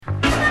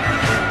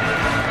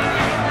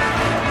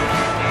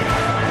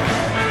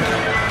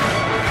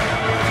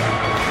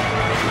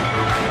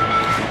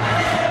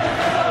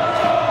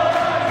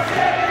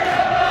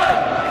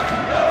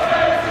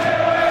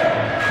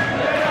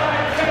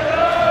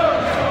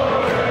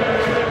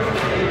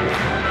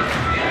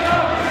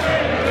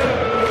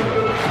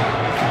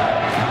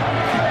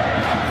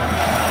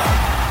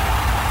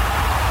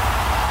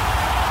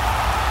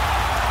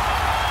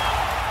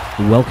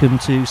Welcome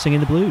to Singing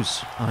the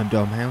Blues. I'm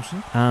Dom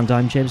Housen. And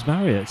I'm James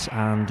Marriott.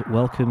 And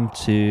welcome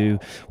to,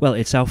 well,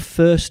 it's our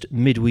first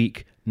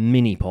midweek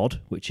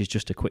mini-pod, which is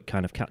just a quick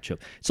kind of catch-up.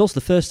 It's also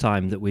the first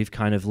time that we've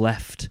kind of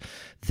left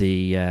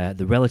the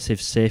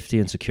relative safety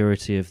and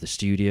security of the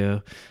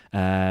studio.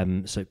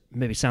 So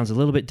maybe it sounds a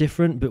little bit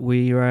different, but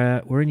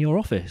we're in your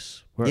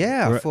office.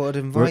 I thought I'd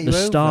invite you over. We're at the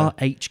Star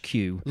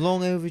HQ.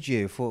 Long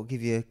overdue. Thought I'd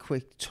give you a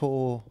quick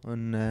tour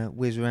and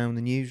whiz around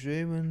the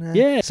newsroom. And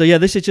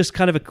this is just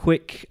kind of a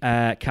quick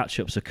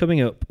catch-up. So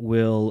coming up,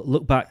 we'll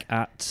look back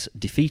at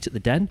defeat at the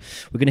Den.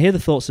 We're going to hear the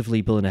thoughts of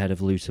Lee Bullen ahead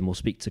of Luton. We'll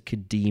speak to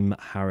Kadeem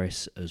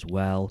Harris as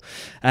well.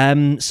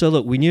 So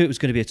look, we knew it was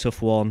going to be a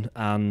tough one,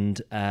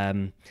 and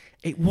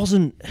it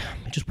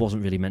just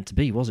wasn't really meant to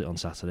be, was it, on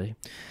Saturday?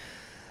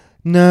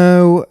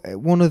 No,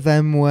 one of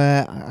them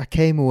where I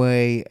came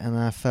away and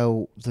I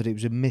felt that it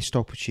was a missed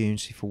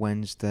opportunity for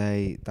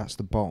Wednesday. That's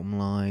the bottom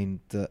line,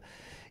 that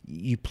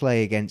you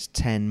play against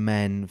 10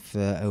 men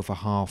for over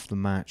half the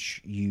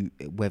match.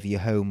 Whether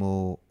you're home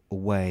or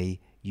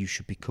away, you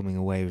should be coming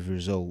away with a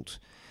result.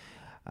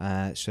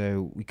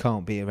 So we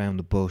can't beat around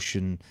the bush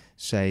and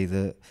say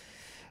that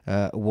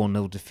a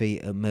 1-0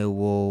 defeat at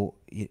Millwall,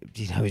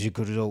 is a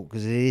good result,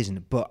 because it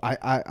isn't. But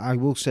I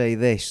will say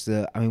this,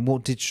 that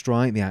what did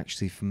strike me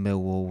actually from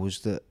Millwall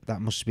was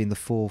that must have been the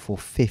 4th or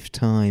 5th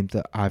time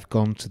that I've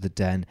gone to the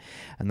Den,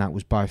 and that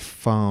was by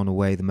far and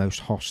away the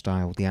most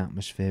hostile the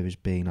atmosphere has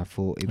been. I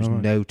thought it was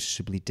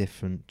noticeably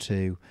different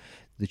to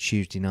the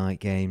Tuesday night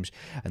games,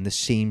 and there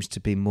seems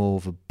to be more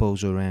of a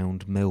buzz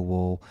around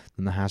Millwall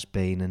than there has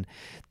been, and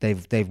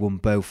they've won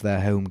both their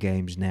home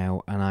games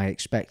now, and I think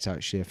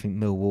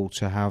Millwall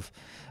to have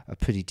a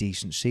pretty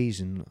decent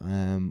season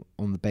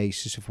on the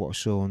basis of what I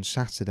saw on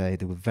Saturday.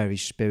 They were very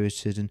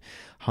spirited and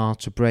hard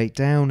to break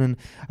down, and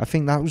I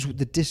think that was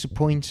the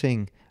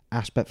disappointing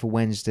aspect for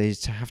Wednesday, is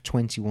to have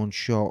 21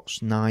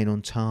 shots, 9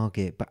 on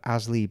target, but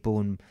as Lee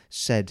Bullen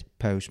said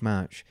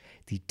post-match,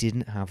 they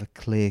didn't have a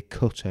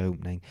clear-cut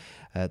opening.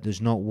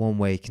 There's not one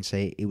way you can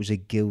say it was a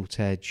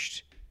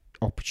gilt-edged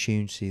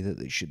opportunity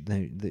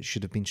that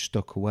should have been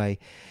stuck away.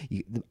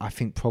 I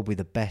think probably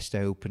the best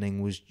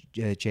opening was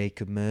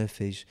Jacob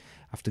Murphy's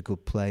after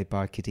good play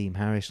by Kadeem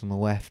Harris on the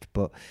left,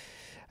 but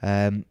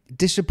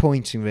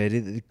disappointing really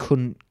that they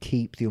couldn't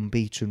keep the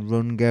unbeaten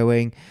run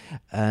going,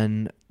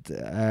 and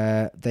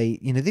they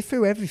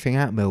threw everything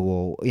at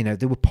Millwall.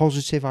 They were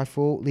positive, I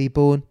thought. Lee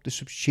Bullen, the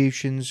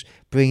substitutions,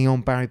 bringing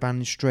on Barry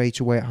Bannon straight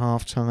away at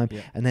half time,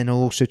 and then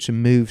also to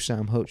move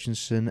Sam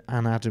Hutchinson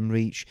and Adam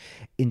Reach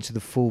into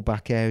the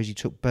full-back areas. He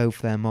took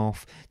both them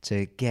off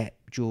to get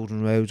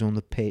Jordan Rhodes on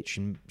the pitch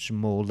and some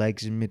more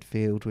legs in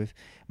midfield with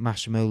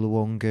Massimo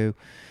Luongo.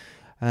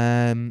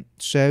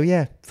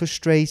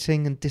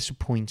 Frustrating and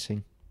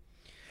disappointing.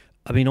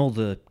 All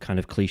the kind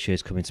of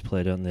cliches come into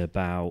play, don't they,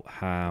 about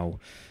how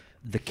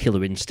the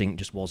killer instinct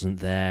just wasn't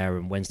there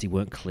and Wednesday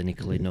weren't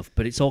clinical enough.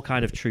 But it's all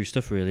kind of true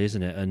stuff, really,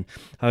 isn't it? And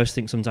I always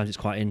think sometimes it's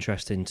quite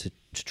interesting to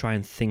try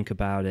and think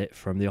about it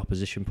from the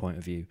opposition point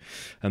of view.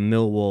 And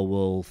Millwall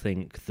will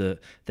think that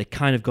they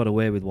kind of got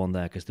away with one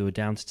there because they were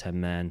down to 10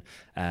 men.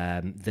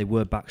 They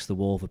were backs to the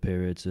wall for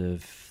periods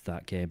of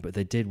that game, but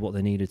they did what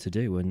they needed to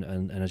do.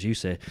 And as you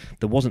say,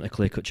 there wasn't a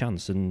clear-cut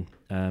chance. And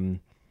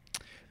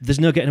there's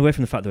no getting away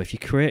from the fact, though, if you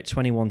create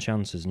 21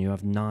 chances and you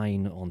have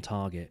 9 on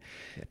target,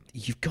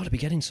 you've got to be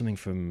getting something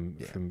from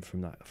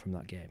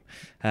that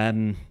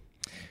game.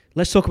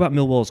 Let's talk about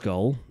Millwall's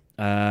goal,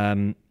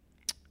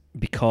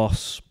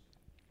 because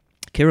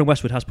Kieran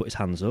Westwood has put his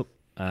hands up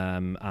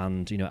and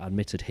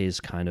admitted his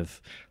kind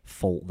of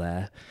fault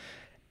there.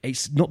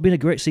 It's not been a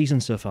great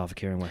season so far for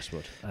Kieran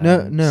Westwood.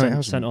 No, it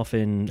hasn't. Sent off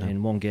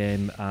in one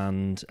game,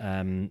 and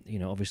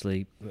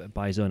obviously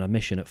by his own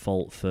admission at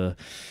fault for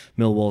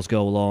Millwall's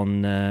goal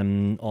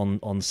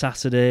on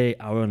Saturday.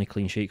 Our only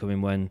clean sheet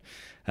coming when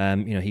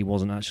he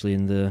wasn't actually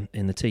in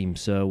the team.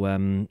 So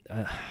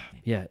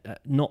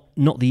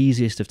not the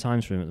easiest of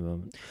times for him at the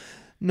moment.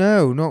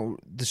 No, not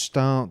the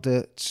start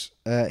that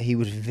he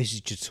would have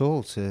envisaged at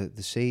all to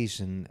the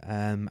season.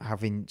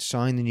 Having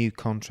signed the new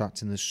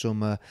contract in the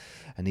summer,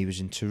 and he was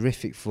in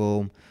terrific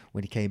form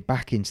when he came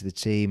back into the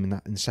team in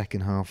the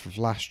second half of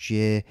last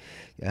year.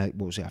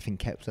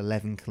 Kept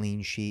 11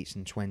 clean sheets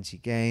in 20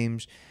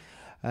 games.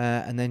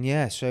 And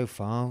then, so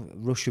far,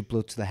 rush of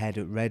blood to the head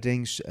at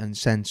Reading and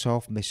sent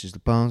off, misses the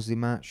Barnsley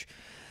match.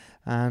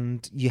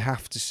 And you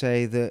have to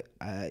say that,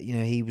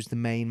 he was the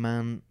main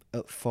man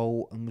at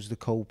fault and was the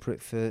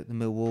culprit for the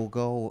Millwall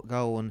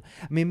goal. And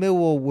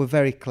Millwall were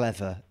very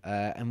clever,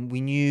 and we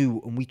knew,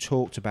 and we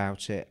talked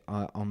about it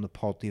on the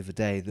pod the other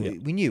day,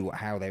 that we knew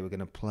how they were going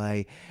to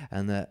play,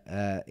 and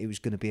that it was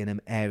going to be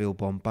an aerial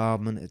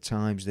bombardment at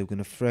times. They were going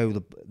to throw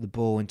the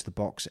ball into the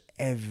box at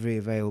every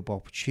available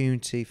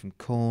opportunity from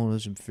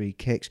corners and free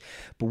kicks.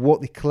 But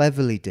what they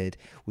cleverly did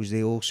was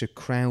they also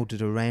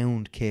crowded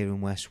around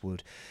Kieran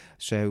Westwood.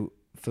 So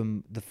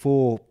from the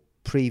 4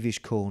 previous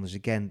corners,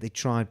 again, they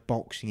tried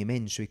boxing him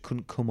in so he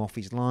couldn't come off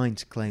his line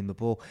to claim the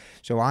ball.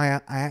 So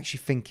I actually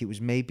think it was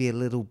maybe a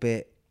little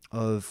bit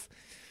of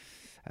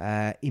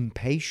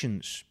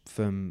impatience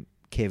from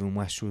Kieran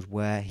Westwood,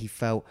 where he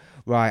felt,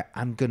 right,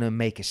 I'm going to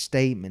make a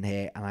statement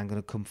here and I'm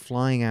going to come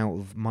flying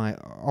off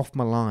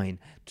my line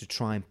to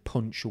try and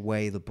punch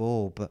away the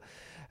ball. But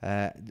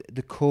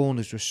the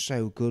corners were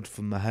so good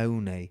for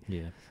Mahoney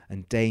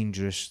and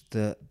dangerous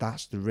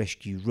that's the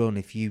risk you run.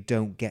 If you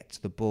don't get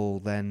to the ball,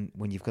 then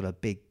when you've got a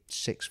big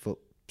 6'6"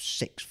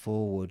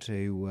 forward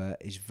who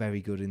is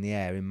very good in the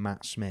air in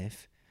Matt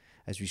Smith,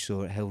 as we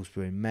saw at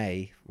Hillsborough in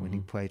May when he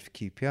played for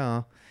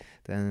QPR,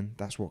 then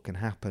that's what can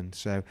happen.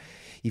 So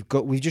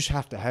we just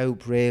have to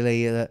hope,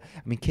 really, that,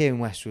 I mean, Kieran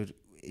Westwood,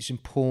 it's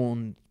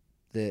important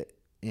that,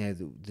 you know,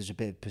 there's a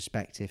bit of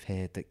perspective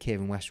here that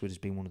Kieran Westwood has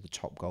been one of the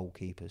top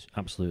goalkeepers.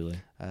 Absolutely.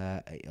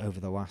 Over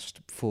the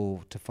last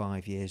 4 to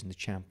 5 years in the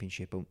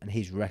Championship, and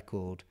his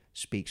record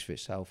speaks for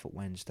itself at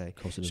Wednesday. Of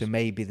course it does. So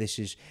maybe this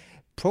is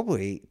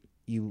probably,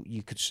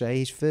 you could say,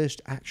 his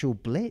first actual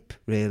blip,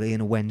 really, in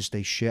a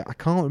Wednesday shirt. I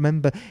can't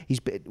remember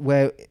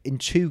where in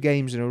 2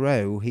 games in a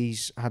row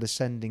he's had a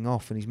sending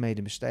off and he's made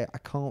a mistake. I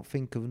can't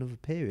think of another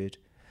period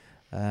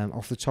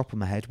off the top of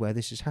my head where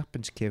this has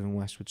happened to Kieran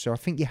Westwood. So I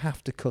think you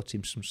have to cut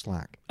him some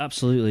slack.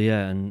 Absolutely,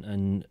 yeah,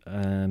 and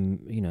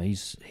you know,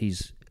 he's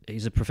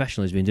a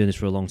professional. He's been doing this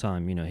for a long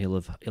time. You know,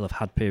 he'll have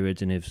had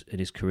periods in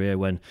his career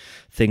when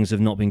things have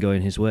not been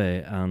going his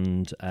way,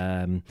 and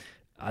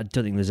I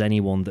don't think there's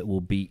anyone that will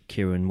beat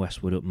Kieran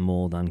Westwood up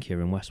more than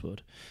Kieran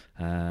Westwood.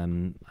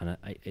 And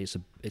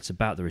it's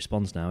about the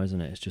response now, isn't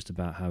it? It's just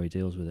about how he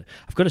deals with it.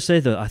 I've got to say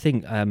that I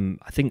think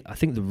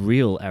the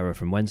real error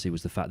from Wednesday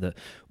was the fact that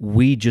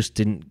we just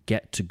didn't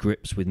get to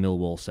grips with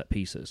Millwall set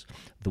pieces.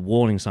 The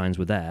warning signs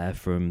were there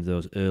from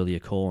those earlier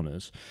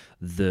corners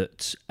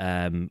that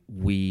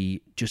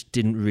we just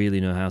didn't really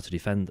know how to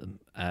defend them.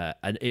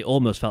 And it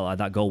almost felt like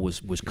that goal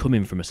was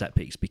coming from a set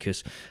piece,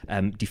 because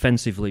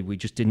defensively we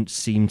just didn't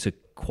seem to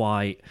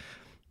quite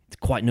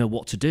know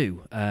what to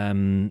do.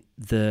 There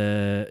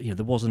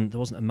wasn't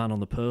a man on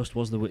the post,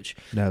 was there? Which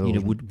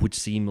would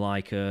seem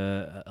like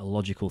a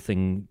logical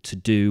thing to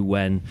do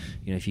when,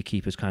 you know, if your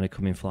keeper's kind of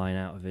coming flying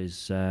out of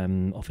his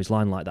off his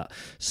line like that.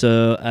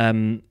 So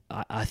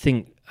I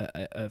think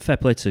fair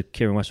play to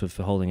Kieran Westwood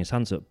for holding his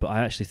hands up, but I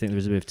actually think there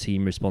was a bit of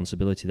team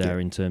responsibility there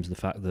in terms of the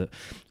fact that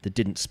they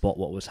didn't spot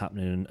what was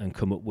happening and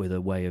come up with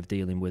a way of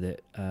dealing with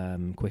it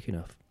quick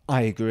enough.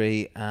 I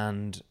agree,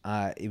 and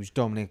it was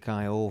Dominic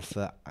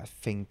Iorfa, I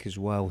think, as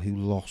well, who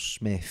lost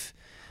Smith.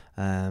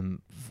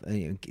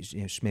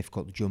 Smith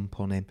got the jump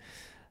on him,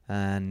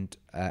 and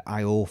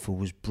Iorfa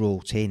was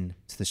brought in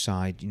to the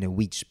side. You know,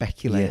 we'd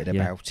speculated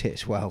about it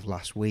as well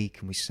last week,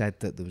 and we said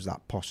that there was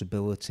that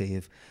possibility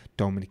of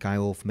Dominic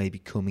Iorfa maybe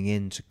coming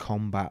in to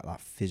combat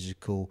that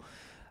physical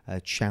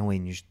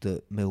challenge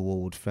that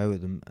Millwall would throw at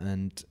them,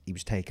 and he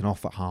was taken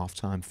off at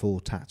half-time for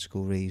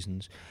tactical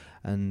reasons.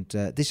 And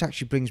this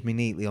actually brings me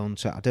neatly on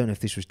to, I don't know if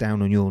this was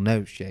down on your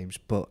notes, James,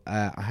 but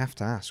I have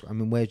to ask, I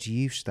mean, where do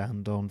you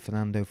stand on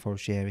Fernando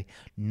Forestieri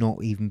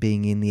not even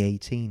being in the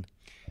 18?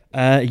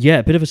 A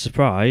bit of a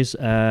surprise.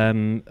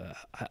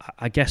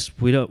 I guess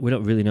we don't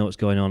really know what's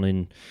going on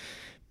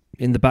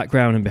in the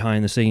background and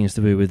behind the scenes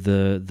to do with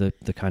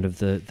the kind of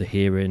the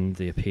hearing,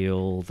 the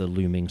appeal, the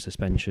looming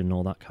suspension,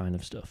 all that kind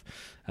of stuff.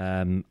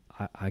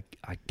 I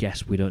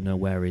guess we don't know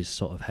where his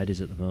sort of head is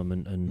at the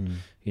moment, and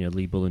you know,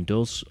 Lee Bullen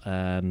does.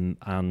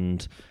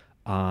 And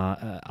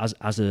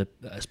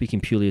speaking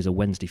purely as a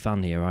Wednesday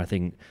fan here, I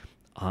think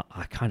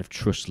I kind of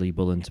trust Lee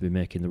Bullen to be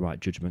making the right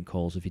judgment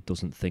calls if he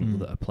doesn't think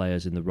that a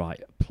player's in the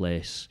right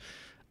place.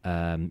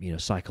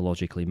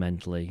 Psychologically,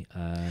 mentally.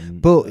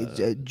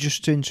 But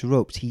just to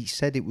interrupt, he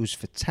said it was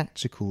for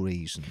tactical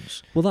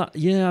reasons. Well,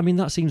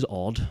 that seems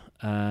odd.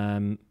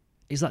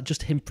 Is that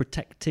just him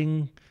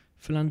protecting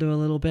Fernando a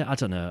little bit? I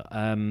don't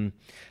know.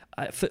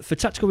 For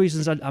tactical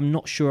reasons, I'm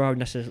not sure I would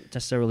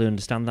necessarily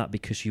understand that,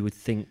 because you would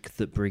think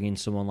that bringing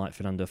someone like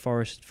Fernando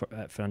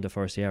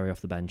Forestieri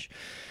off the bench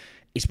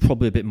is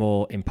probably a bit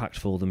more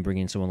impactful than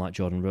bringing someone like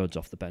Jordan Rhodes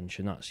off the bench,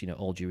 and that's, you know,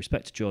 all due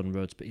respect to Jordan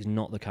Rhodes, but he's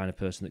not the kind of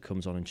person that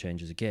comes on and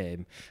changes a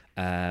game.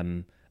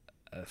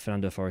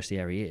 Fernando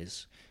Forestieri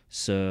is,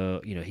 so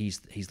you know,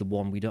 he's the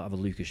one. We don't have a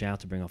Lucas João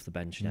to bring off the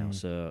bench now,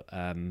 so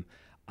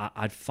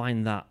I'd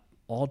find that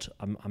odd.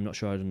 I'm not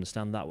sure I'd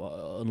understand that,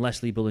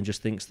 unless Lee Bullen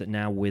just thinks that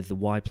now with the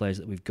wide players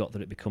that we've got,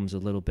 that it becomes a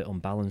little bit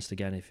unbalanced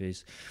again if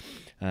he's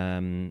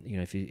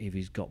if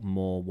he's got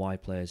more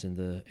wide players in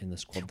the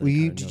squad.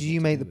 Did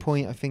you make the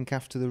point, I think,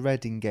 after the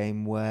Reading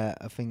game, where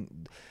I think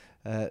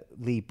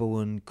Lee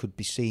Bullen could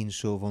be seen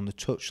sort of on the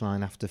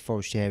touchline after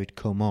Forestieri had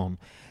come on,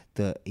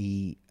 that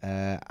he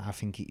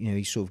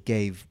sort of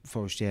gave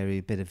Forestieri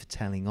a bit of a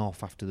telling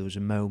off after there was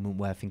a moment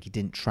where I think he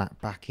didn't track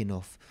back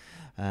enough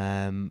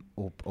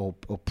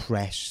or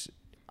press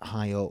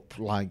high up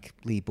like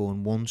Lee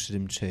Bullen wanted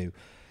him to.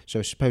 So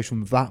I suppose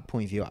from that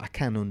point of view, I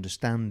can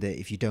understand it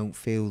if you don't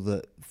feel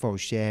that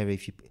Forestieri,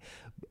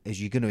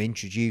 as you're going to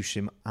introduce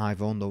him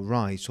either on the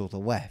right or the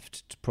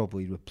left to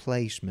probably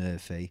replace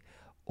Murphy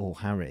or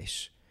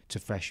Harris to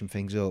freshen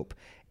things up,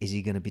 is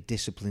he going to be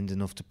disciplined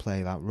enough to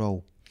play that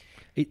role?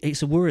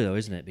 It's a worry though,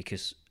 isn't it?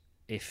 Because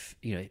if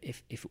you know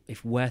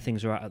if where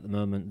things are at the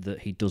moment that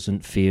he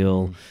doesn't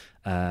feel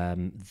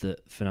that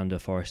Fernando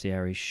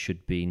Forestieri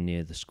should be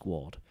near the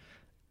squad.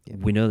 Yep.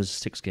 We know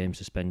there's a 6-game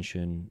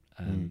suspension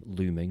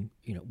looming.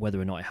 You know, whether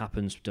or not it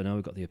happens, don't know.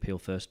 We've got the appeal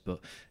first, but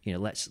you know,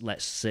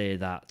 let's say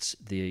that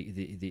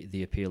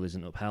the appeal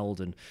isn't upheld,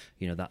 and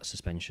you know that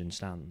suspension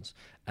stands.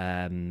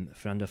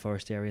 Fernando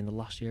Forestieri in the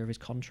last year of his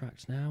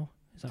contract now.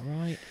 Is that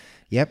right?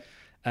 Yep.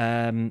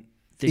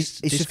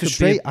 This it's could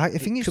be I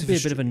think it could be a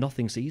bit of a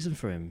nothing season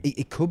for him.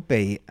 It could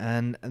be,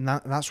 and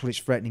that's what it's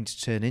threatening to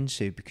turn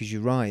into, because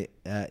you're right.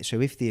 So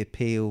if the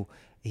appeal,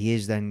 he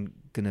is then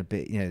going to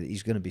be,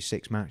 he's going to be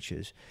 6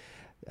 matches.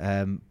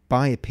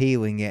 By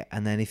appealing it,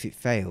 and then if it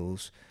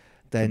fails,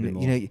 then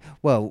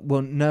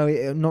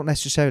no, not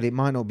necessarily. It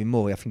might not be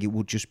more. I think it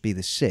would just be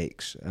the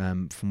 6,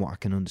 from what I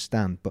can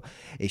understand. But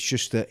it's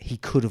just that he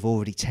could have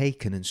already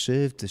taken and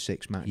served the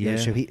 6 matches. Yeah.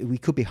 So we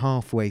could be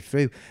halfway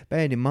through.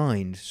 Bearing in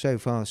mind, so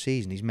far this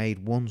season, he's made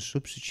 1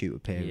 substitute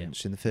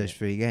appearance in the first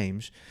 3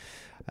 games,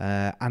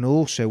 and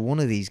also one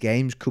of these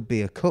games could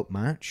be a cup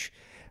match.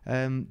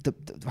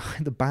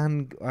 The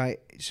ban,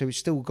 so it's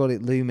still got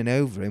it looming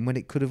over him when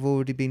it could have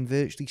already been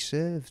virtually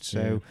served.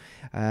 So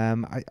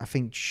I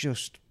think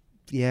just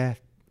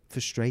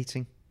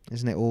frustrating,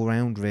 isn't it, all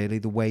round really,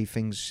 the way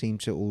things seem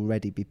to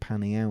already be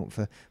panning out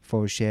for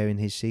Forestieri in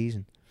his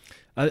season.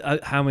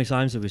 How many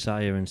times have we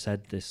sat here and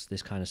said this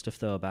kind of stuff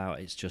though, about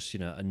it's just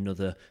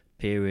another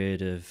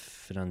period of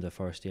Fernando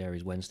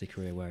Forestieri's Wednesday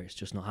career where it's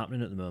just not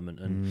happening at the moment,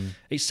 and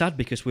it's sad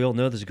because we all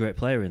know there's a great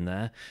player in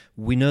there.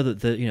 We know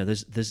that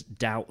there's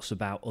doubts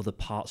about other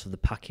parts of the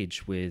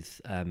package with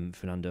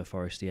Fernando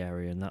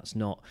Forestieri, and that's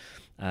not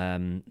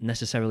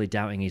necessarily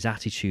doubting his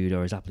attitude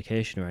or his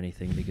application or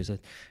anything, because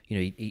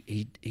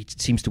he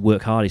seems to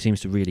work hard, he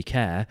seems to really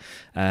care,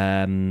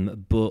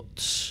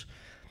 but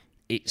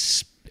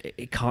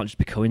it can't just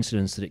be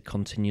coincidence that it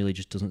continually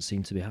just doesn't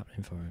seem to be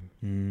happening for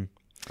him.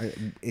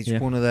 It's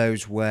one of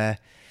those where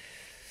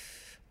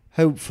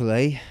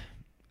hopefully,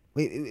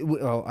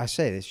 I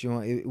say this,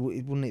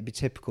 wouldn't it be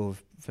typical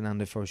if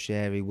Fernando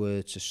Forestieri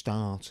were to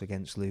start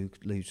against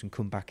Luton,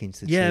 come back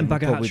into the team, and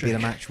probably be the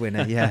match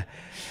winner.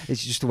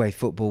 It's just the way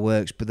football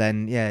works. But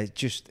then,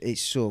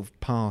 it's sort of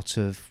part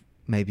of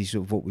maybe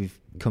sort of what we've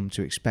come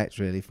to expect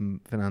really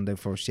from Fernando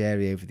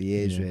Forestieri over the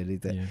years. Really,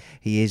 that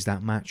he is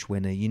that match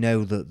winner. You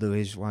know that there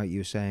is, like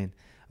you were saying,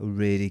 a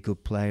really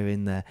good player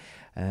in there.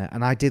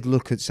 And I did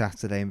look at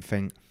Saturday and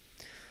think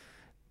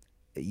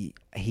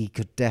he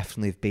could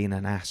definitely have been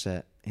an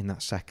asset in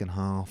that second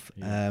half,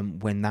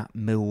 when that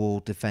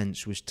Millwall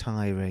defence was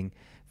tiring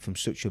from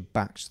such a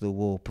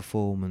back-to-the-wall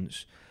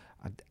performance.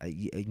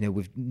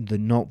 With the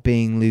not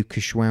being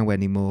Lucas João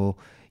anymore,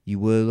 you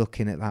were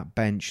looking at that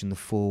bench and the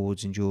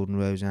forwards in Jordan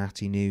Rose and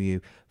Atdhe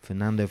Nuhiu.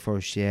 Fernando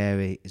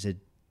Forestieri is a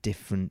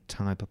different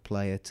type of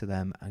player to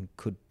them and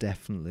could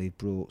definitely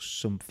brought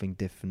something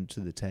different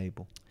to the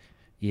table.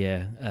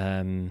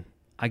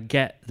 I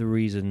get the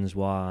reasons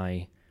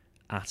why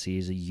Atty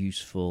is a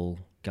useful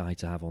guy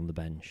to have on the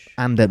bench,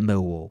 and at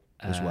Millwall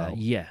as well.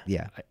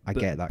 I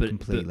get that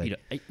completely. But,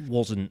 it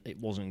wasn't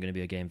going to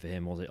be a game for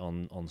him, was it?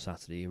 On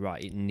Saturday,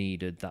 right? It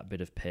needed that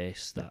bit of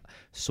pace, that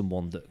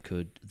someone that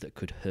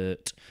could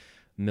hurt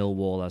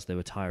Millwall as they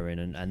were tiring,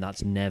 and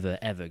that's never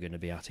ever going to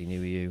be Atdhe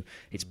Nuhiu.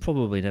 It's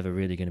probably never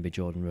really going to be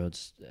Jordan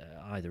Rhodes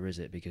either, is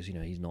it? Because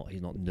he's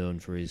not known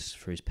for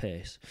his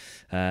pace.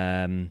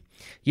 I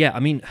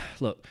mean,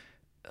 look,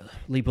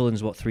 Lee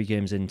Bullen's 3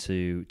 games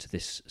into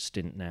this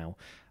stint now.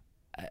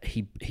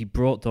 He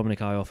brought Dominic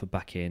Iorfa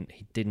back in.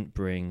 He didn't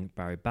bring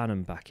Barry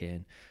Bannan back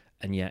in,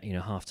 and yet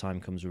half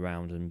time comes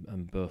around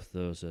and both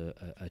those are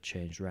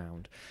changed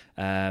round.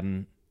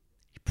 He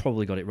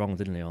probably got it wrong,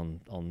 didn't he,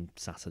 on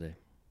Saturday?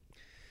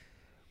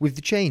 With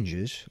the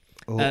changes,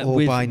 or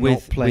by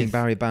not playing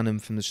Barry Bannan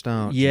from the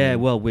start? Yeah,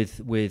 well,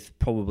 with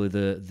probably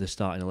the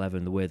starting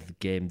 11, the way the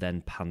game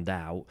then panned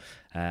out,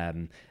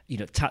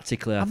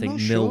 tactically, I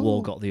think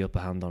Millwall got the upper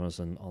hand on us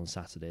on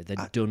Saturday.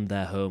 They'd done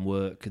their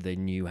homework. They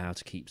knew how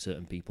to keep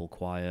certain people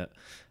quiet.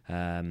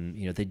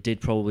 They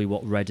did probably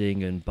what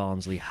Reading and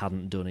Barnsley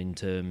hadn't done in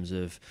terms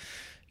of,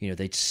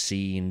 they'd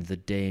seen the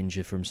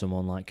danger from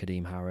someone like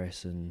Kadeem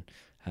Harris, and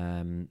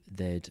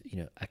they'd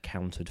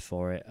accounted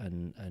for it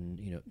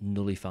and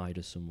nullified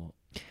us somewhat.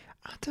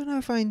 I don't know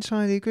if I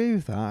entirely agree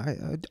with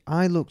that.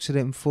 I looked at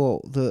it and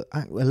thought that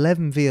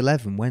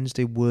 11v11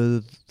 Wednesday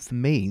were, for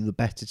me, the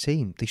better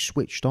team. They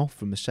switched off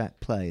from a set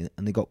play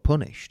and they got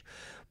punished.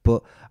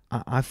 But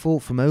I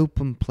thought from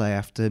open play,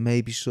 after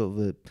maybe sort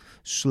of a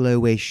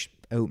slowish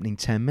opening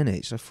 10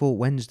 minutes, I thought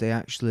Wednesday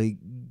actually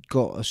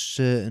got a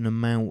certain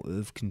amount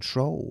of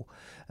control,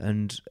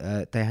 and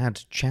they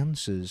had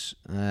chances.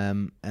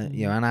 And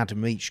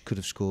Adam Reach could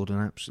have scored an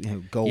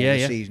absolute goal of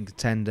the season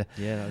contender.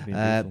 Yeah, that would be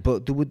beautiful.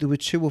 But there were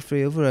 2 or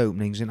 3 other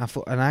openings, and I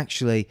thought, and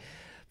actually,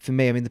 for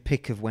me, I mean, the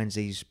pick of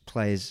Wednesday's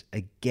players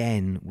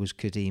again was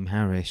Kadeem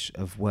Harris,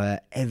 of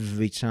where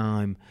every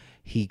time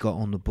he got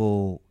on the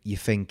ball, you're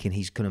thinking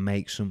he's going to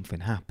make something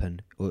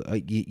happen. Or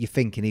you're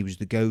thinking he was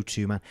the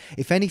go-to man.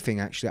 If anything,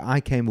 actually, I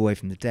came away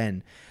from the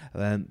Den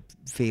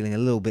feeling a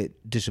little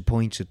bit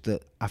disappointed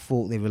that I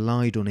thought they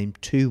relied on him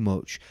too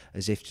much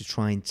as if to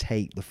try and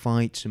take the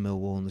fight to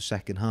Millwall in the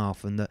second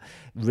half, and that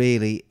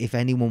really, if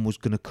anyone was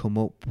going to come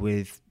up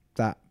with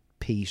that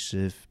piece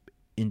of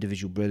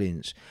individual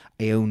brilliance,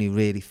 I only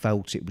really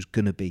felt it was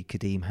going to be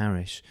Kadeem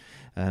Harris,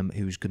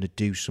 who was going to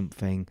do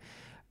something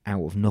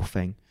out of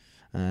nothing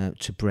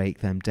to break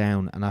them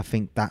down. And I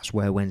think that's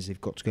where Wednesday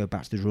have got to go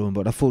back to the drawing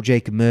board. I thought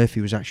Jacob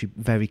Murphy was actually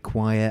very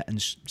quiet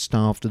and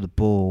starved of the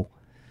ball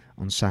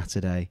on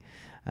Saturday,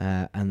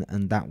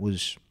 and that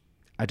was,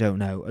 I don't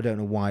know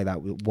why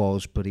that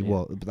was, but he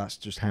was. But that's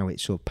just how it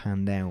sort of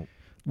panned out.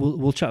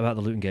 We'll chat about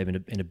the Luton game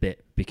in a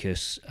bit,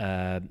 because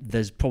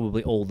there's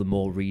probably all the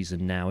more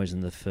reason now, isn't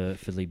there,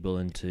 for Lee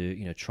Bullen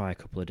to try a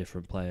couple of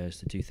different players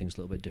to do things a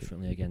little bit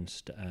differently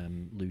against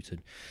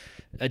Luton.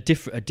 A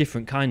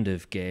different kind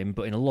of game,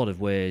 but in a lot of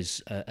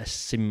ways a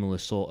similar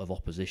sort of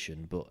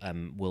opposition. But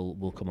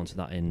we'll come on to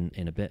that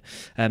in a bit.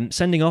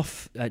 Sending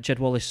off Jed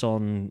Wallace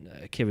on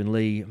Kieran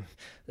Lee.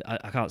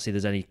 I can't see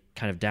there's any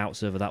kind of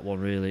doubts over that one.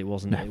 Really, it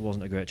wasn't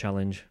a great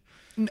challenge.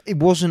 It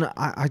wasn't.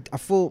 I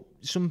thought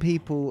some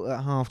people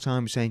at half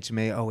time were saying to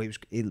me,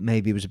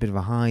 maybe it was a bit of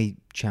a high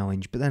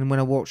challenge. But then when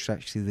I watched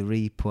actually the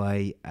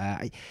replay,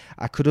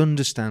 I could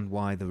understand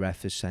why the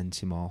ref has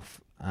sent him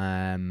off.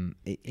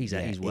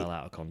 He's well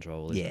out of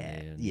control,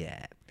 isn't he?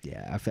 Yeah.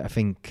 I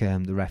think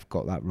the ref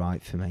got that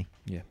right for me.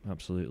 Yeah,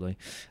 absolutely.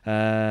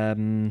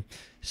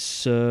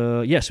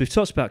 So we've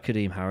talked about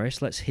Kadeem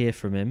Harris. Let's hear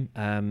from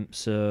him.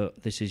 So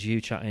this is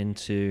you chatting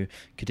to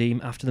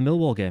Kadeem after the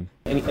Millwall game.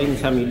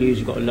 Anytime you lose,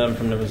 you've got to learn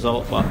from the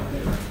result, but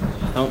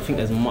I don't think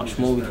there's much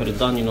more we could have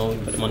done. We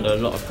put them under a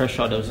lot of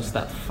pressure. There was just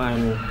that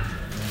final,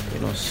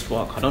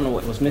 spark. I don't know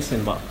what was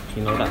missing, but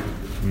that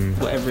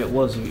whatever it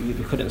was, we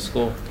couldn't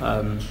score.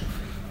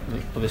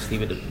 Obviously,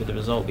 with the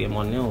result being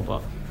 1-0,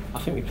 but I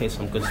think we played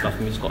some good stuff,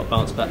 and we've just got to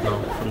bounce back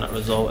now from that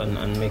result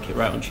and make it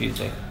right on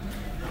Tuesday.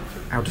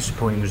 How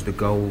disappointing was the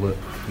goal that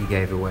you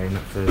gave away in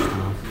that first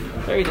half?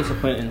 Very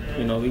disappointing.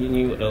 We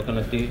knew what they were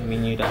going to do. We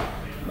knew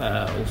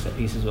that all set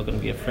pieces were going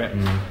to be a threat.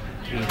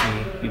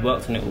 We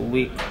worked on it all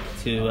week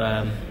to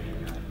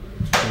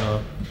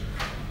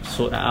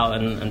sort that out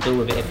and deal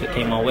with it if it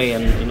came our way.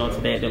 And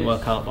today it didn't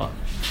work out, but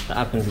that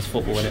happens. It's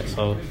football, innit?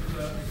 So,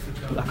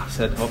 like I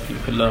said, hopefully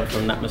we could learn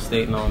from that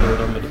mistake now and hold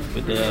on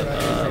with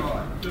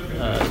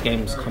the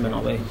games coming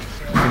our way.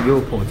 From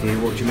your point of view,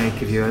 what do you make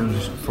of your own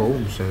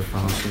form so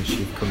far since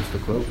you've come to the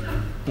club?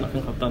 I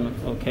think I've done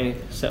okay,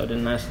 settled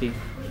in nicely.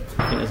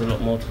 I think there's a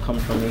lot more to come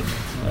from me.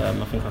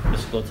 I think I could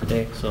have scored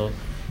today, so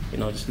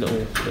just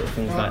little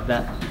things like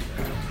that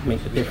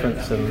make the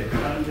difference, and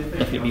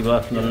definitely be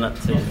working on that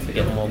to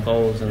get more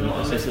goals and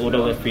assists.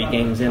 Although we're 3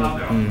 games in,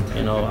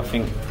 I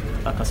think,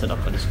 like I said, I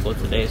could have scored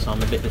today, so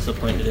I'm a bit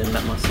disappointed in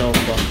that myself,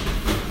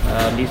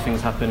 but these things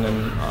happen,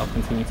 and I'll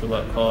continue to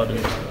work hard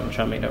and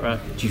try and make that right.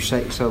 Do you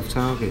set yourself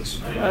targets?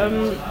 I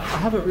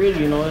haven't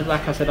really,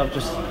 like I said,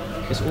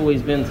 it's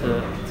always been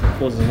to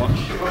cause as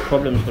much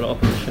problems for the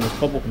opposition as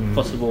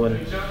possible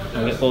and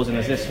get goals and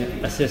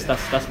assists.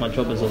 That's my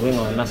job as a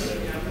winger, and that's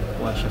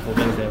why Sheffield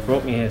Wednesday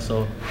brought me here,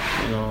 so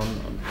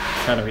I'm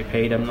trying to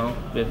repay them now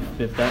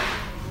with that.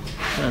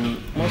 And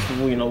most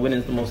of all, winning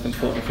is the most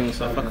important thing,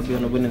 so if I could be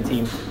on a winning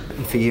team.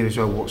 And for you as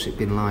well, what's it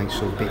been like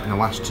sort of in the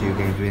last 2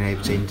 games being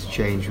able to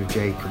interchange with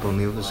Jacob on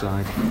the other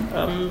side?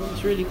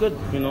 It's really good,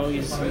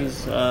 he's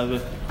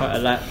quite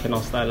alike in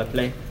our style of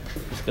play.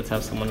 It's good to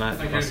have someone like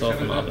myself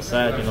on the other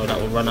side,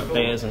 that will run up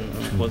players and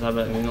cause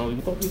havoc.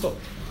 We've got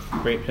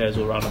great players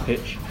all around the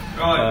pitch.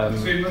 We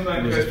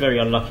was just very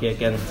unlucky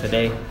again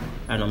today,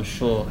 and I'm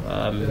sure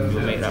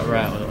we'll make that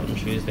right on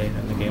Tuesday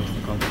and the games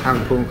to come. How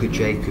important could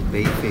Jacob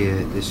be for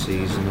you this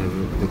season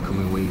over the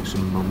coming weeks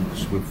and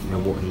months with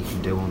what he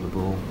can do on the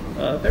ball?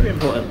 Very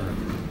important.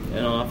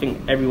 I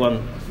think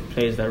everyone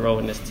plays their role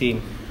in this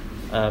team,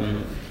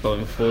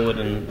 going forward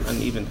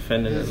and even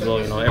defending as well.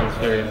 Everyone's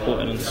very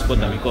important in the squad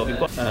that we've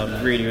got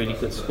a really, really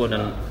good squad,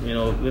 and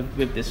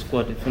with this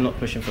squad, if we're not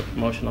pushing for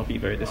promotion, I'll be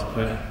very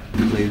disappointed.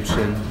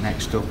 Luton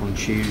next up on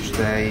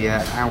Tuesday.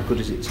 How good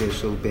is it to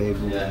sort of be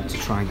able to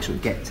try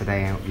and get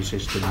today out of your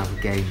system, have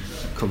a game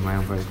come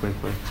round very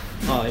quickly?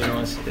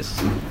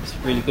 It's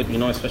really good,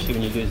 especially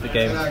when you lose the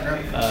game.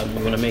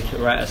 We want to make it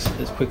right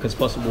as quick as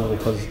possible,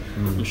 because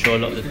I'm sure a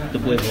lot of the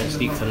boys won't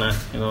sleep tonight,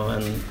 and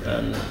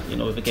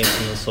with the game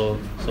coming so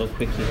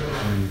quickly,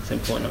 it's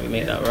important that we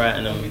make that right,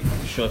 and I'm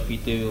sure if we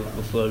do,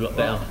 we'll feel a lot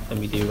better than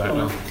we do right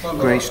now.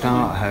 Great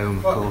start at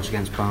home, of course,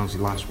 against Barnsley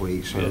last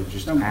week, so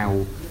just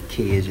how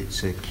key is it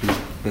to keep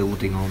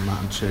building on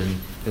that and turn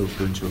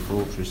Hillsborough into a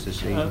fortress this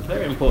season?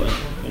 Very important.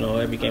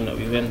 Every game that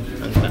we win,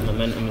 and that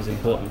momentum is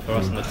important for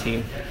us and the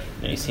team.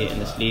 You see it in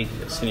this league.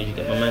 As soon as you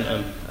get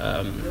momentum,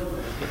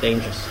 you're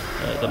dangerous.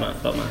 Don't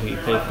matter who you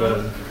play for.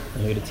 And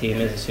and who the team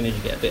is. As soon as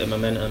you get a bit of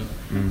momentum,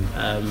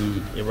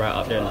 you're right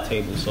up there on the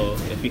table. So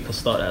if we could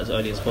start that as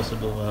early as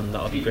possible,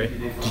 that would be great.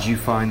 Did you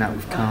find that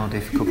with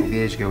Cardiff a couple of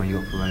years ago when you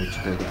got promoted,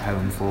 that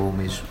home form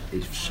is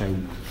so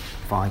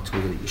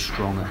vital, that you're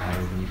strong at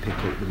home and you pick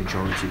up the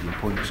majority of your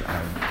points at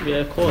home? Yeah,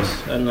 of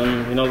course. And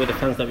with the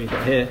fans that we've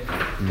got here,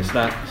 it's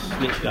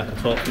literally like a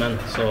 12th man.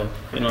 So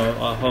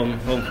our home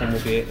form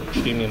will be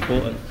extremely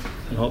important,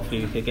 and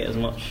hopefully we could get as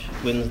much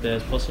wins there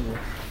as possible.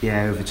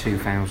 Yeah, over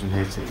 2,000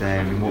 here today.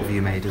 I mean, what have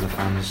you made of the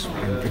fans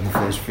in the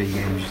first 3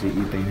 games that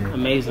you've been in?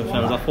 Amazing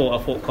fans. I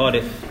thought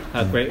Cardiff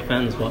had great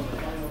fans, but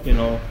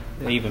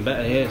they're even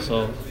better here.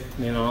 So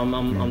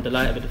I'm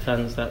delighted with the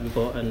fans that we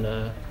got,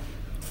 and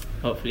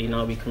hopefully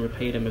now we can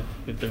repay them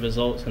with the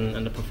results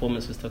and the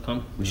performances to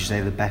come. Would you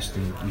say the best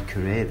in your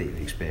career that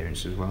you've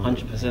experienced as well?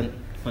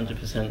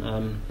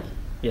 100%.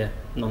 Yeah,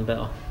 none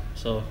better.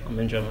 So I'm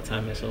enjoying my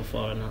time here so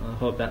far, and I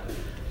hope that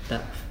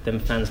them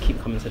fans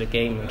keep coming to the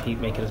game and keep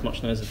making as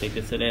much noise as they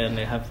did today and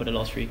they have for the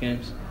last 3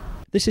 games.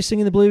 This is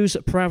Singing the Blues,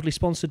 proudly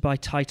sponsored by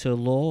Taito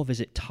Law.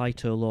 Visit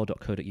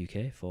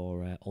taitolaw.co.uk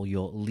for all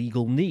your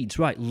legal needs.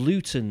 Right,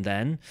 Luton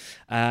then.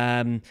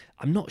 I'm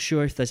not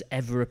sure if there's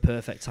ever a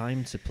perfect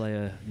time to play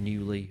a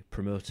newly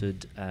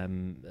promoted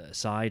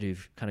side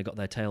who've kind of got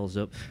their tails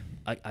up.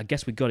 I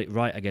guess we got it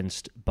right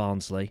against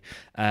Barnsley.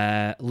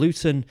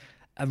 Luton,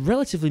 a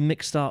relatively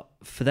mixed start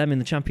for them in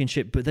the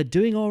Championship, but they're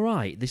doing all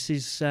right. This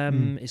is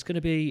it's going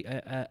to be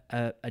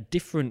a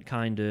different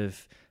kind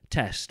of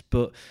test,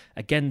 but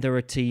again, they're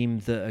a team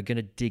that are going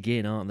to dig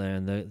in, aren't they?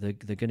 And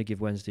they're going to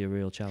give Wednesday a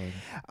real challenge.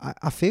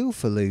 I feel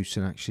for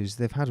Luton, actually, as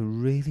they've had a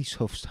really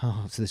tough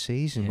start to the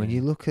season. When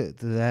you look at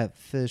their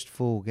first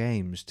 4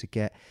 games, to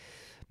get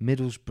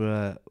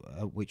Middlesbrough,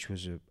 which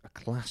was a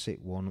classic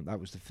one, that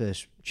was the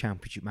first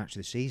Championship match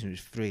of the season. It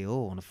was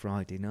 3-3 on a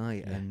Friday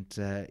night,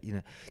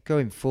 and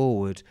going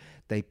forward,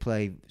 they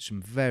play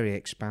some very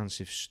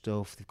expansive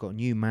stuff. They've got a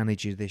new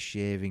manager this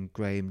year in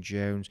Graham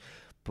Jones,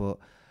 but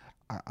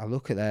I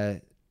look at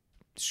their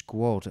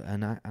squad,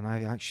 and I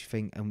actually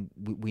think, and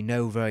we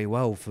know very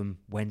well from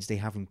Wednesday,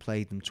 having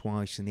played them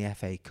twice in the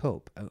FA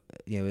Cup,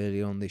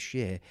 early on this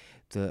year,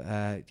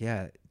 that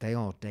they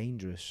are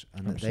dangerous,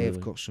 and that they have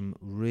got some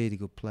really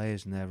good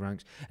players in their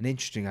ranks. And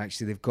interesting,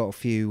 actually, they've got a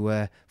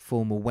few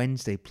former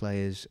Wednesday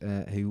players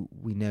who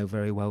we know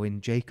very well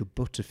in Jacob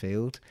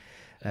Butterfield,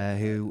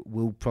 who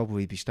will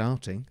probably be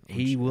starting.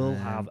 He will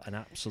have an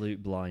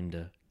absolute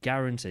blinder.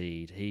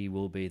 Guaranteed, he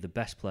will be the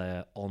best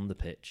player on the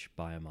pitch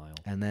by a mile.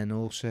 And then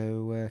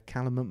also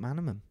Callum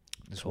McManaman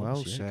as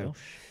well. So,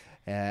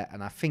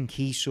 and I think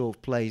he sort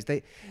of plays.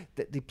 They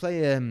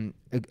play an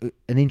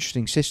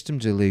interesting system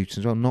to Luton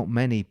as well. Not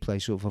many play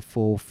sort of a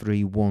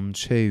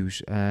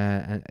 4-3-1-2s.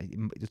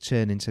 And they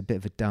turn into a bit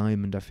of a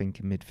diamond, I think,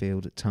 in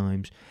midfield at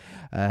times.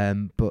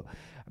 But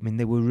I mean,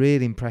 they were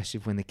really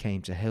impressive when they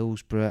came to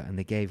Hillsborough, and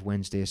they gave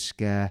Wednesday a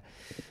scare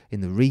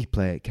in the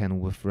replay at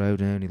Kenilworth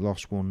Road and only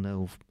lost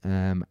 1-0.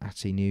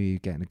 Ati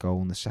Nuyu getting a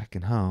goal in the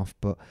second half.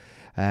 But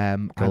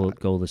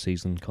goal of the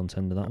season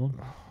contender, that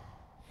one.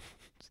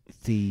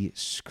 The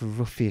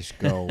scruffiest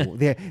goal.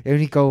 The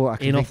only goal I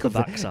can in think off the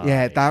of. backside.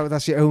 Yeah,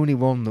 that's the only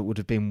one that would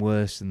have been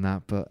worse than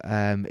that. But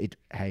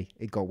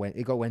it got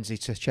Wednesday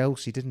to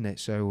Chelsea, didn't it?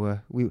 So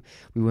we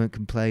weren't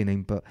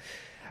complaining. But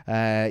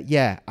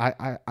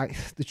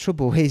the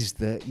trouble is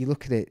that you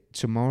look at it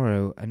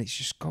tomorrow and it's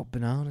just got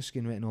banana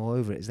skin written all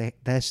over it.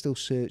 They're still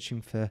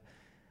searching for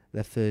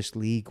their first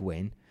league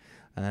win,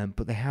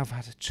 but they have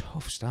had a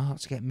tough start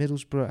to get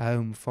Middlesbrough at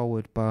home,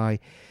 followed by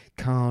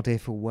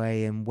Cardiff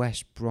away and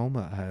West Brom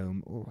at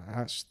home. Oh,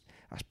 that's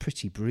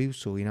pretty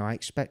brutal. I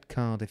expect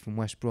Cardiff and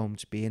West Brom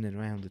to be in and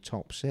around the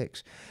top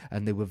 6,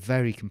 and they were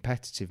very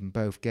competitive in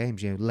both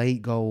games.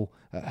 Late goal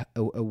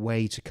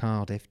away to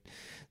Cardiff,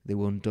 they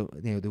were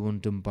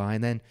undone by,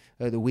 and then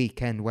at the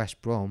weekend,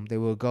 West Brom, they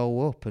were a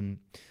goal up, and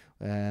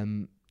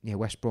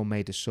West Brom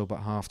made a sub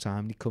at half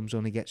time. He comes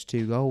on, he gets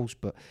 2 goals,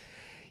 but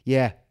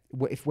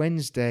if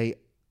Wednesday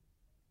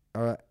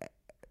are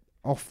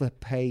off their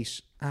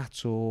pace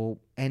at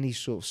all, any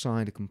sort of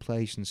sign of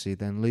complacency,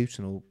 then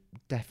Luton will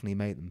definitely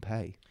make them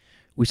pay.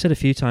 We said a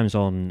few times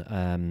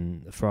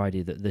on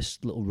Friday that this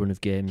little run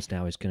of games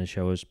now is going to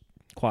show us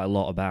quite a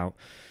lot about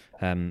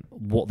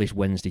what this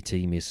Wednesday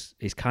team is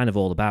kind of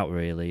all about,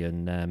 really.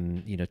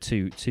 And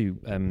two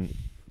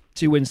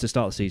wins to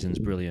start the season is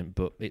brilliant,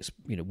 but it's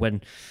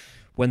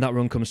when that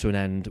run comes to an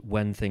end,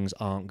 when things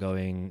aren't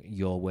going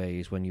your way,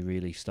 is when you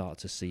really start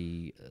to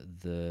see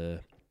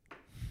the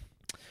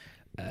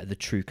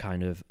true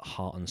kind of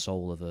heart and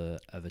soul of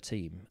a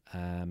team.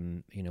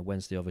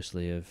 Wednesday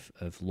obviously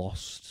have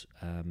lost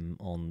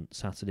on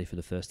Saturday for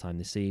the first time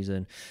this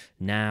season.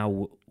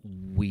 Now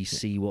we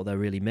see what they're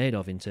really made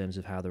of in terms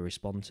of how they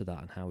respond to that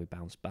and how we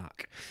bounce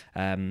back.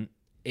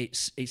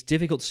 It's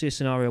difficult to see a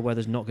scenario where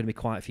there's not going to be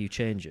quite a few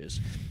changes.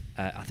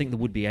 I think there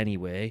would be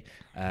anyway,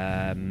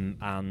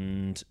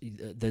 and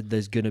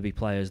there's going to be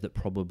players that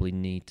probably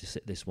need to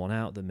sit this one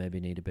out, that maybe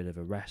need a bit of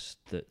a rest,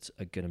 that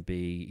are going to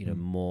be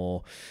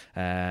more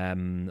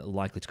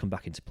likely to come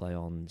back into play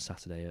on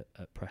Saturday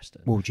at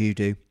Preston. What would you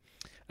do?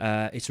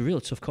 It's a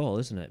real tough call,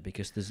 isn't it?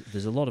 Because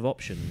there's a lot of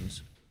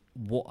options.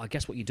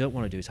 What you don't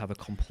want to do is have a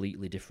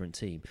completely different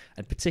team,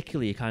 and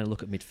particularly you kind of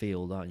look at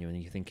midfield, aren't you?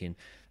 And you're thinking,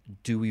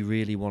 do we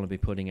really want to be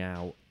putting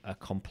out a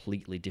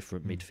completely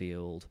different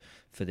midfield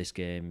for this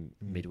game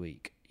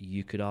midweek?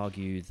 You could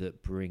argue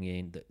that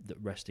that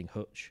resting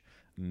Hutch,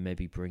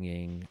 maybe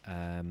bringing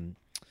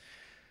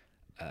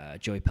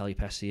Joey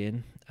Pelipesi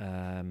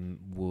in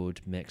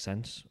would make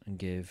sense and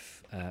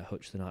give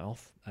Hutch the night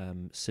off.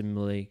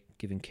 Similarly,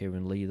 giving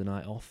Kieran Lee the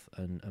night off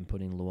and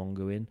putting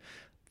Luongo in,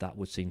 that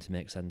would seem to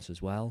make sense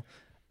as well.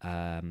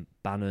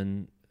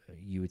 Bannon,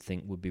 you would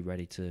think, would be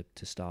ready to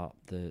start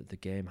the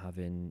game,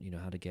 having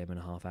had a game and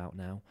a half out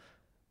now.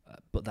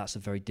 But that's a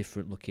very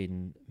different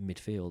looking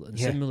midfield. And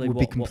similarly, would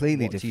be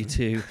completely different.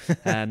 Do you do?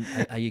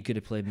 Are you going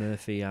to play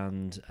Murphy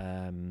and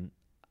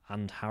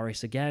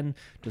Harris again?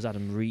 Does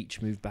Adam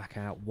Reach move back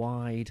out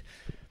wide?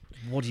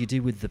 What do you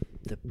do with the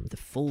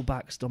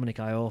fullbacks? Dominic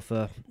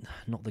Iorfa,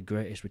 not the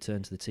greatest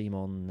return to the team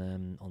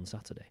on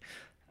Saturday.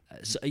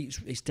 So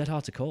it's dead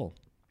hard to call.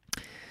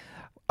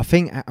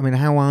 I mean,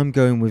 how I'm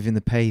going within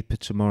the paper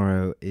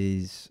tomorrow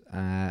is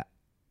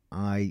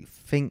I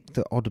think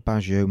that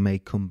Odebaggio may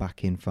come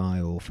back in for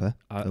Iorfa.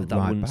 That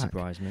wouldn't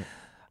surprise me.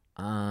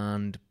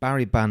 And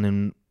Barry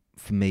Bannon,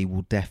 for me,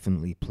 will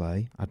definitely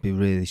play. I'd be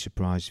really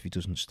surprised if he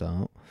doesn't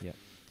start. Yeah.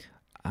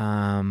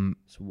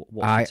 So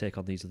what's your take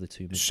on these other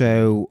two?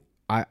 So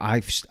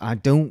I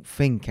don't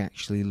think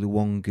actually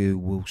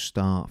Luongo will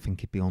start. I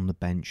think he'd be on the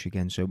bench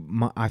again. So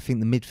I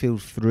think the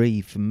midfield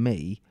three for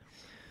me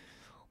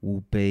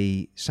will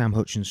be Sam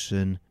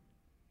Hutchinson,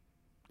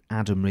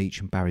 Adam Reach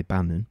and Barry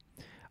Bannon.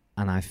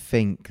 And I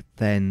think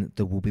then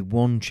there will be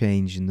one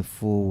change in the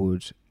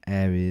forward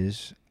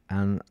areas,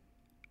 and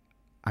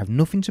I have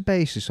nothing to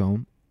base this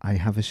on. I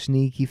have a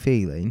sneaky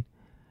feeling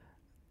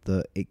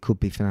that it could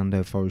be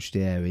Fernando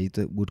Forestieri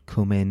that would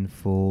come in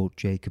for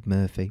Jacob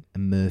Murphy,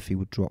 and Murphy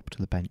would drop to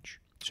the bench.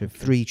 So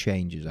 3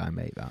 changes, I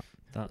make that.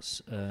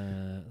 That's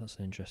an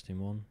interesting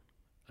one.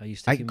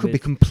 I could be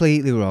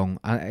completely wrong.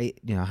 I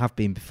have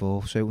been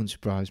before, so it wouldn't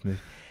surprise me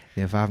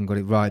if I haven't got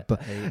it right.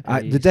 But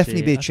there'd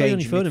definitely be a change. I saw you on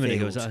your phone a minute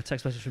ago. Was that a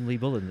text message from Lee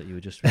Bullen that you were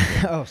just reading?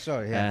 Oh,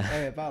 sorry. Yeah,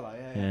 about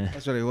that. Yeah,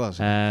 that's what it was.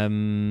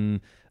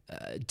 Can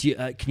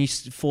you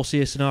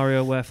foresee a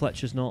scenario where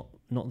Fletcher's not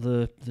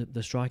the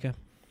striker?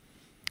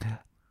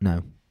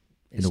 No.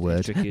 In a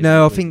word.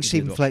 No, I think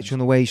Stephen Fletcher, on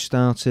the way he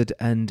started,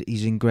 and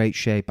he's in great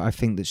shape. I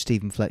think that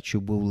Stephen Fletcher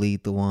will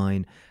lead the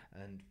line,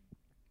 and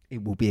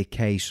it will be a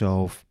case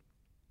of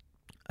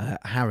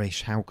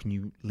Harris. How can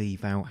you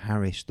leave out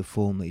Harris, the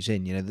form that he's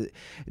in? In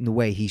the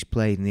way he's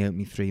played in the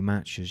opening 3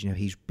 matches,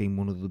 he's been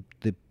one of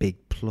the big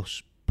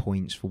plus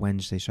points for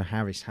Wednesday. So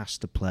Harris has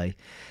to play,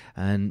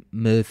 and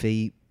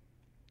Murphy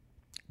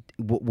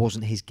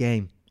wasn't his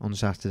game on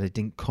Saturday.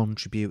 Didn't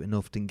contribute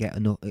enough, didn't get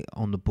enough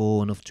on the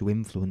ball enough to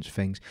influence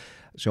things.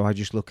 So I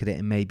just look at it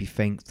and maybe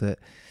think that,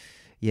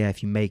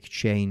 if you make a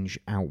change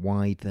out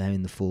wide there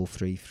in the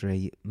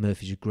 4-3-3,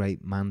 Murphy's a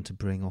great man to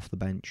bring off the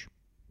bench.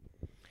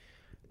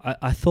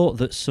 I thought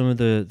that some of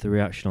the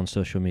reaction on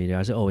social media,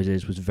 as it always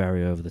is, was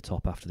very over the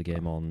top after the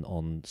game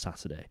on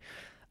Saturday.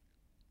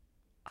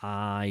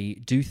 I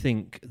do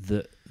think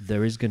that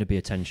there is going to be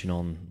a tension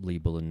on Lee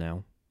Bullen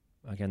now.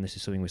 Again, this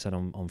is something we said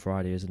on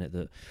Friday, isn't it?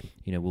 That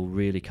we'll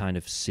really kind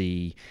of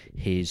see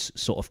his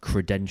sort of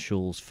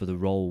credentials for the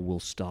role will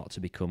start to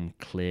become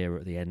clear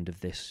at the end of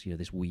this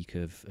this week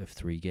of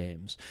 3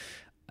 games.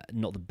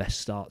 Not the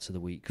best start to the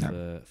week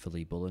for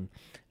Lee Bullen.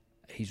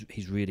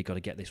 He's really got to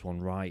get this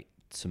one right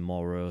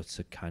tomorrow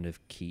to kind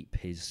of keep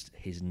his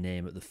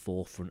name at the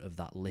forefront of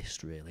that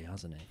list, really,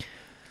 hasn't he?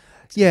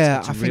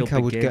 I think I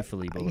would go.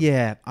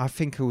 Yeah, I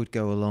think I would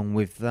go along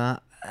with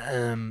that.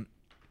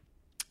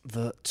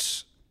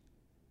 That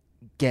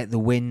get the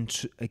win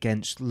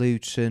against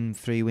Luton,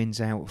 3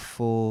 wins out of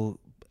 4,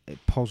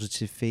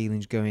 positive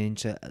feelings going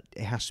into,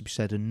 it has to be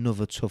said,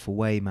 another tough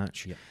away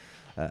match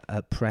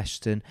at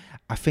Preston.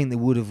 I think they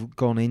would have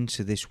gone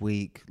into this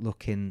week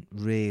looking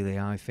really,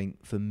 I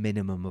think, for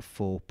minimum of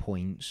 4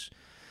 points.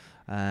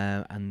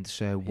 And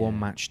so 1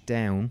 match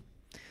down.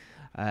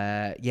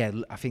 I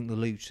think the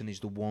Luton is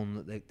the one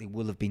that they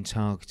will have been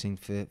targeting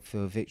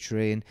for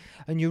victory.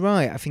 And you're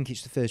right, I think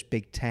it's the first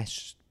big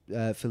test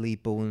for Lee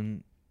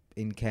Bullen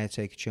in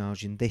caretaker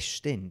charge in this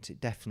stint. It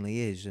definitely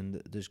is,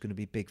 and there's going to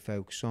be big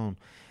focus on.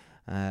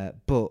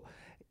 But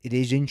it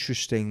is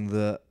interesting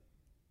that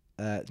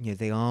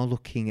they are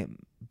looking at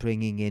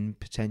bringing in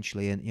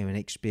potentially an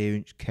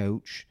experienced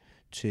coach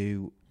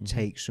to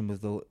take some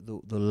of the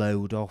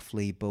load off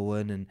Lee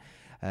Bullen, and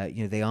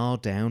they are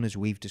down, as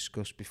we've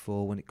discussed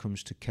before, when it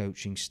comes to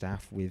coaching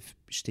staff, with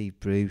Steve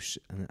Bruce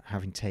and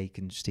having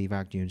taken Steve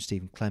Agnew and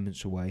Stephen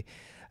Clements away.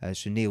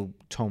 So Neil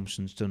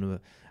Thompson's done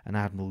an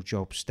admirable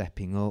job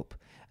stepping up,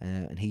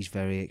 and he's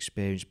very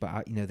experienced.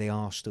 But they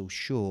are still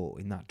short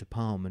in that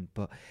department.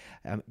 But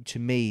to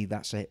me,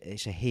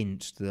 it's a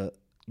hint that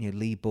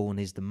Lee Bullen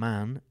is the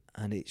man,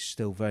 and it's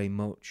still very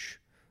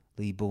much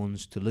Lee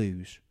Bullen's to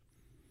lose.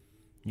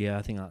 Yeah,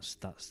 I think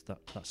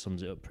that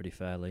sums it up pretty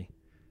fairly.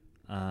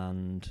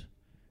 And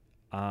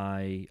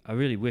I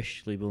really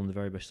wish Lee Bullen the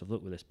very best of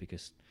luck with this,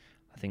 because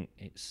I think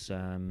it's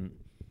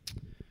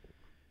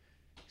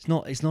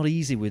not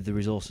easy with the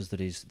resources that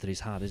he's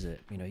had, is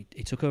it? You know,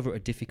 he took over at a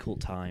difficult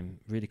time,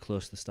 really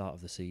close to the start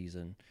of the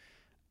season.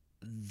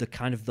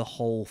 The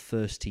whole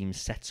first team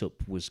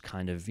setup was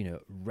kind of, you know,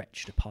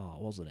 wretched apart,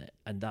 wasn't it?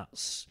 And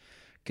that's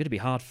going to be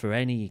hard for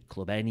any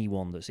club,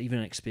 anyone that's even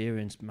an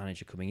experienced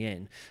manager coming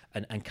in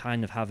and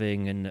kind of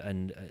having,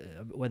 and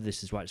whether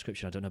this is the right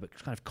description, I don't know, but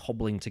kind of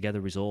cobbling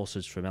together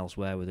resources from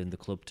elsewhere within the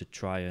club to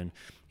try and,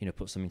 you know,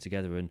 put something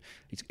together. And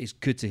it's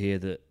good to hear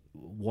that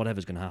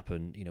whatever's going to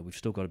happen, you know, we've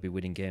still got to be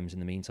winning games in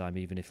the meantime,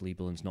 even if Lee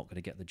Bullen's not going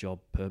to get the job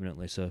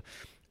permanently. So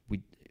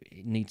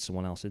it needs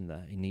someone else in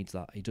there. He needs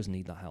that. He does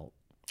need that help.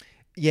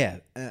 Yeah,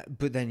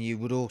 but then you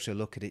would also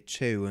look at it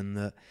too, and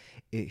that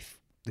if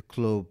the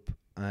club,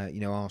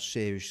 are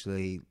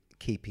seriously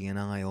keeping an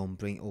eye on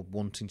or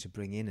wanting to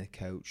bring in a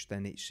coach,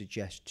 then it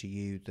suggests to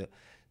you that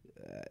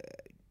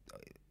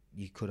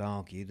you could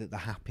argue that they're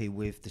happy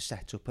with the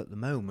setup at the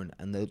moment,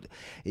 and that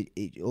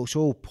it's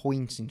all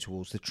pointing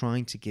towards they're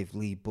trying to give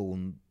Lee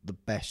Bullen the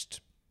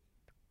best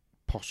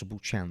possible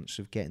chance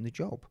of getting the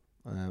job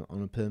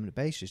on a permanent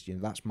basis. You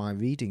know, that's my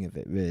reading of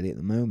it really at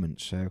the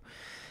moment. So,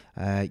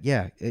 for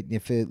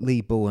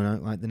Lee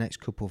Bullen, like the next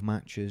couple of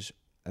matches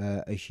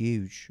are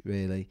huge,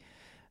 really.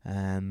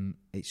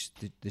 It's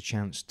the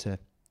chance to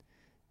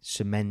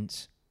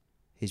cement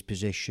his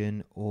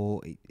position,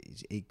 or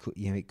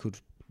it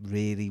could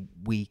really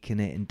weaken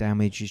it and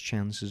damage his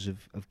chances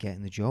of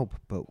getting the job.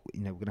 But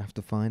we're going to have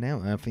to find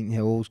out. I think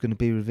all's going to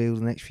be revealed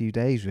in the next few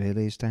days,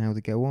 really, as to how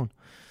they go on.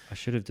 I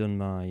should have done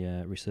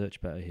my research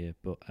better here,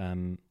 but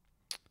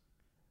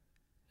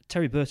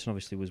Terry Burton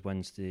obviously was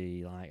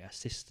Wednesday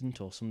assistant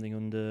or something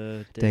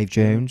under Dave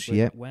Jones.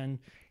 Yeah. When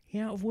he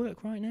out of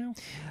work right now?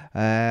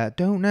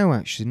 Don't know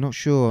actually, not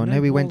sure. I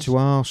know he went to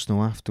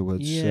Arsenal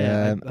afterwards.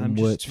 Yeah, and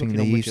worked for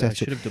the youth I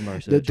should have done my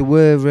research. There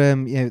were,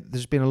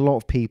 there's been a lot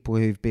of people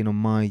who've been on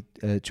my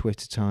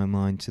Twitter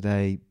timeline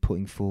today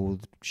putting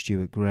forward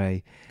Stuart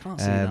Gray. Can't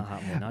see that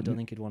happening. I don't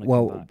think he'd want to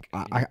come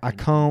back. I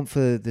can't,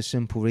 for the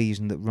simple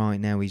reason that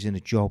right now he's in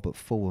a job at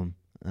Fulham.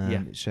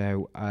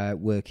 So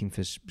working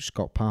for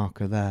Scott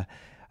Parker there.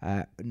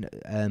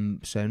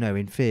 So no,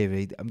 in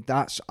theory,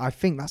 I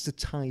think that's the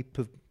type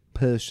of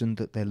person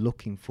that they're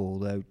looking for,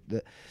 though,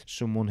 that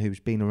someone who's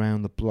been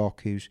around the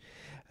block, who's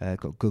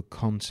got good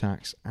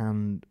contacts,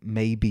 and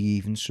maybe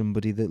even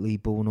somebody that Lee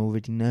Bullen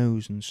already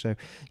knows. And so,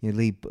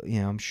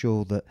 I'm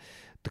sure that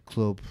the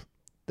club,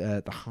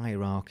 the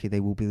hierarchy, they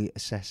will be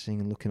assessing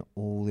and looking at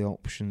all the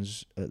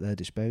options at their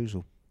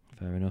disposal.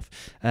 Fair enough.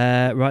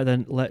 Right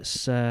then,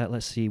 let's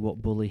see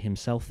what Bully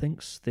himself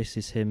thinks. This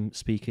is him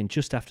speaking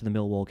just after the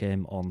Millwall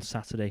game on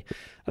Saturday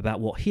about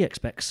what he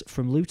expects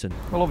from Luton.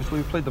 Well, obviously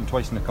we played them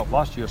twice in the Cup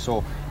last year,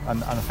 so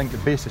and I think the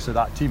basis of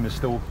that team is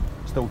still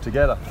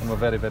together, and we're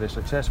very, very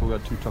successful. We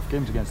had 2 tough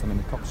games against them in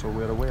the Cup, so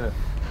we're aware of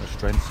their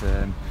strengths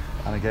and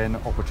again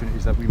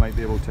opportunities that we might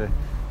be able to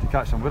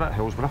catch them. We're at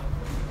Hillsborough,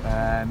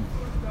 and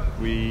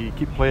we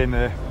keep playing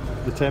the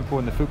tempo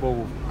and the football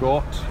we've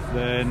got.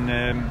 Then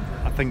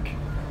I think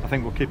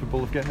we're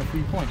capable of getting the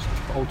 3 points.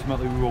 But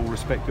ultimately, we will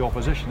respect the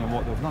opposition and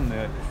what they've done.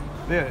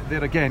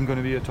 They're again going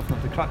to be a tough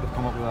nut to crack. They've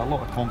come up with a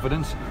lot of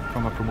confidence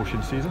from a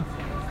promotion season,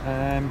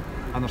 and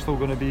they're still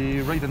going to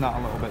be riding that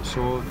a little bit.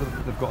 So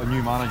they've got a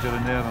new manager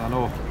in there, and I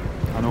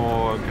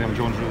know Graham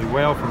Jones really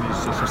well from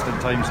his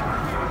assistant times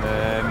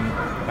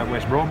at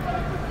West Brom,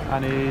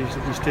 and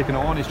he's taken it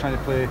on. He's trying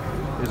to play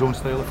his own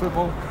style of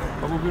football.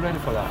 But we'll be ready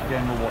for that.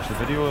 Again, we'll watch the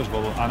videos,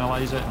 we'll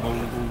analyse it, and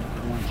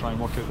we'll try and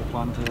work out the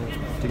plan to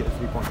get the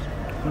 3 points.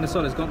 When the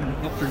side has not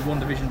through 1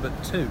 division but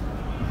 2,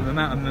 the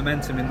amount of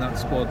momentum in that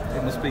squad,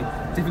 it must be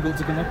difficult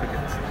to come up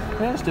against.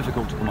 Yeah, it's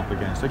difficult to come up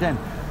against again,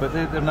 but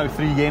they're now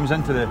 3 games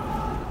into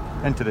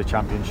the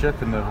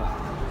championship, and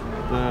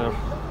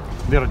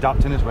they're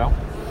adapting as well.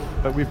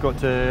 But we've got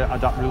to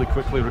adapt really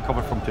quickly,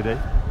 recover from today,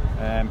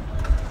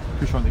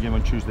 push on the game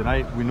on Tuesday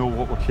night. We know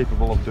what we're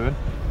capable of doing.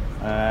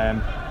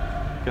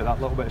 Get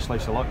that little bit of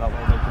slice of luck, that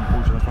little bit of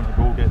composure in front of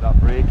goal, get that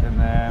break,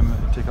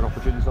 and take our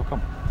opportunities. They'll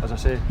come. As I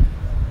say,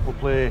 we'll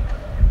play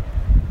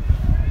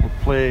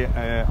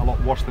a lot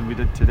worse than we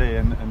did today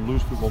and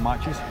lose football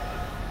matches,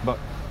 but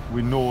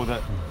we know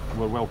that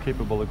we're well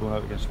capable of going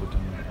out against Luton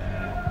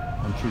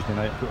on Tuesday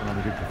night, putting on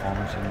a good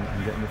performance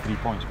and getting the 3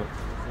 points. But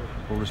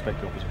we'll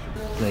respect the opposition.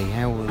 Lee,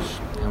 how was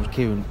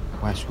Kieran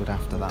Westwood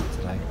after that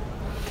today?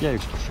 Yeah, he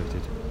was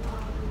frustrated.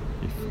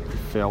 He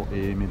felt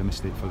he made a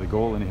mistake for the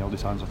goal, and he held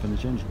his hands up in the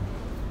change room.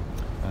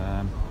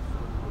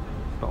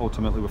 But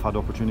ultimately, we've had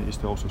opportunities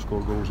to also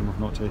score goals, and we've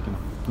not taken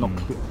them.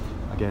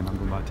 Again, I'm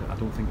going back to, I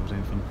don't think there was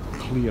anything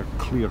clear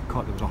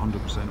cut. There was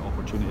 100%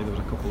 opportunity. There was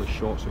a couple of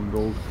shots in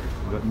goal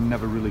that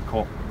never really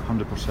caught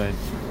 100%.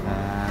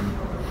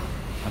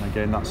 And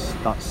again, that's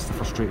the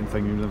frustrating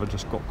thing. You never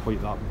just got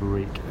quite that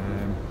break.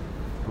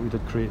 But we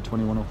did create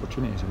 21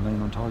 opportunities and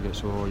 9 on target.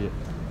 So yeah,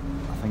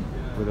 I think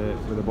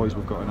with the boys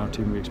we've got in our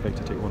team, we expect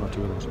to take 1 or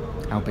 2 of those.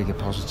 How big a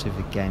positive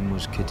again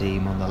was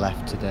Kadeem on the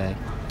left today?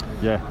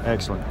 Yeah,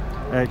 excellent.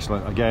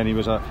 Excellent. Again, he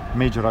was a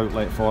major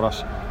outlet for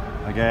us.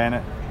 Again,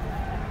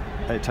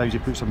 at times he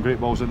put some great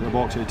balls into the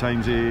box. At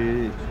times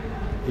he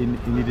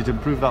needed to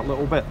improve that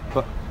little bit.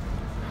 But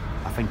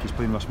I think he's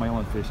playing with a smile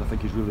on his face. I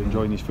think he's really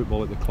enjoying his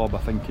football at the club. I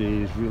think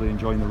he's really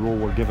enjoying the role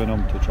we're giving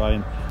him to try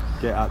and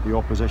get at the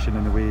opposition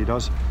in the way he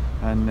does.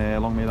 And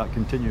long may that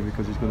continue,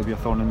 because he's going to be a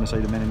thorn in the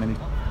side of many, many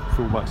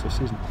fullbacks this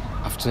season.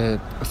 After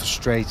a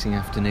frustrating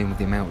afternoon with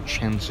the amount of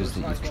chances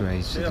that you've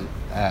created,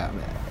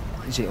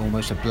 is it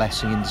almost a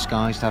blessing in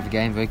disguise to have a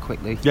game very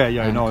quickly?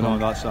 No,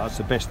 that's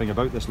the best thing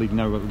about this league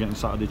now. We're getting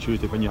Saturday,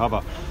 Tuesday. When you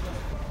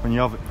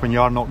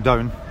are knocked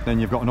down, then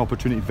you've got an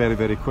opportunity very,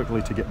 very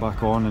quickly to get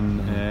back on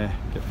and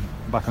get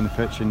back on the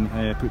pitch and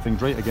put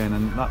things right again.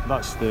 And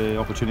that's the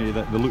opportunity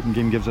that the Luton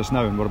game gives us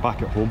now. And we're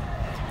back at home.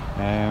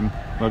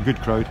 We're a good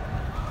crowd.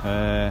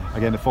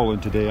 Again, the following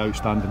today,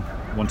 outstanding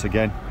once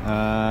again.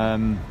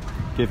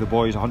 Gave the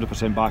boys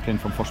 100% back in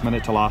from first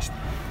minute to last.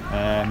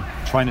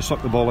 Trying to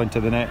suck the ball into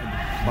the net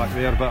back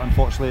there, but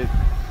unfortunately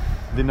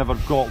they never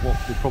got what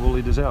they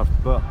probably deserved.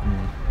 But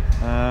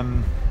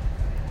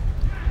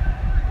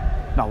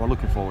no, we're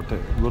looking forward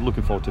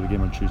to the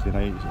game on Tuesday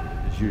night.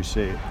 As you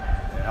say, it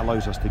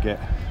allows us to get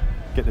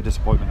the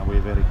disappointment away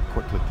very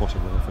quickly,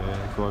 possibly, if we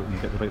go out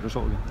and get the right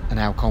result again. And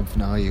how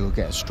confident are you you'll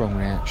get a strong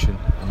reaction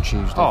on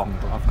Tuesday?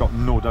 I've got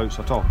no doubts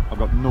at all.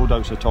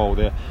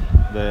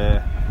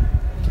 The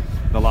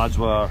lads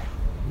were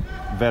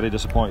very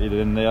disappointed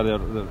in there. There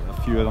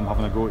a few of them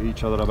having a go at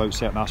each other about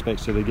certain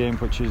aspects of the game,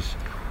 which is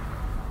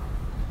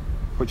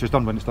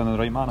done when it's done in the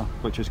right manner,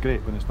 which is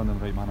great when it's done in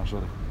the right manner.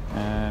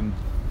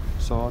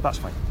 So that's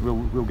fine.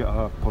 We'll get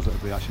a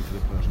positive reaction for the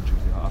players on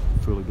Tuesday. I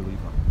fully believe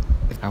that.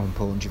 How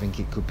important do you think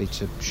it could be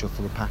to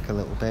shuffle the pack a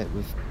little bit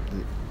with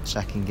the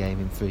second game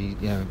in three?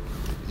 The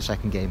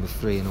second game of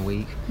 3 in a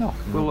week. No,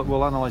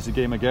 we'll analyse the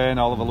game again.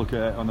 I'll have a look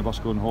at it on the bus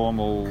going home.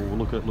 We'll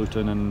look at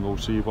Luton and we'll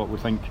see what we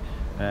think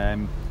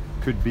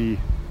could be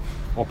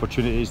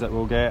opportunities that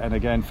we'll get. And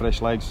again,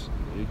 fresh legs,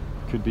 it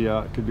could be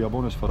a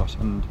bonus for us.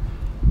 And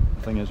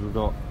the thing is, we've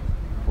got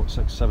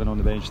 6-7 on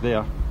the bench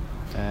there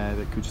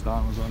that could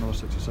start. We've got another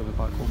 6 or 7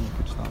 back home that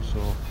could start.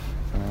 So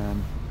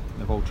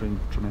they've all trained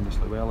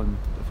tremendously well, and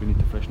if we need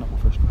to freshen up, we'll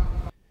freshen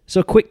up.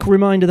 So a quick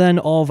reminder then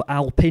of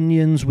our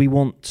opinions. We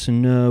want to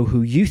know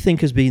who you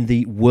think has been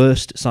the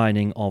worst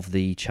signing of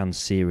the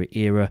Chansiri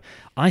era.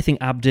 I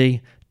think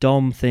Abdi.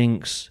 Dom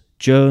thinks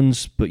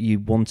Jones, but you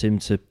want him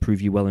to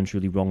prove you well and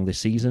truly wrong this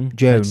season.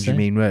 Jones, you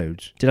mean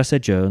Rhodes? Did I say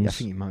Jones? Yeah, I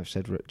think you might have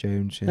said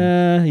Jones.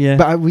 Yeah.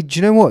 But do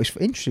you know what? It's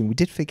interesting. We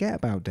did forget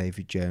about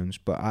David Jones,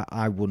 but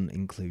I wouldn't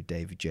include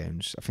David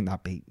Jones. I think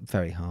that'd be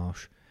very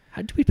harsh.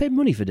 Do we pay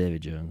money for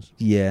David Jones?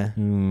 Yeah.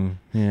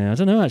 Yeah, I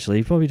don't know actually.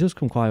 He probably does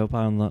come quite up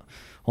high on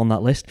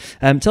that list.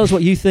 Tell us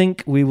what you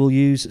think. We will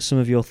use some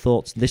of your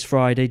thoughts this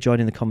Friday. Join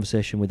in the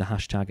conversation with the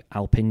hashtag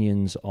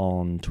Alpinions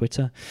on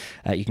Twitter.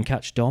 You can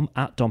catch Dom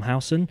at Dom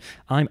Howson.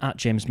 I'm at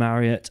James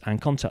Marriott, and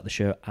contact the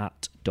show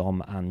at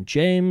Dom and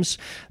James.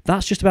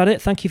 That's just about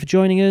it. Thank you for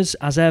joining us.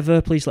 As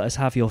ever, please let us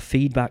have your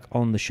feedback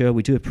on the show.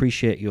 We do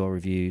appreciate your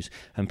reviews,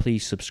 and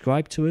please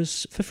subscribe to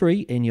us for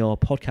free in your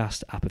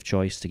podcast app of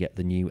choice to get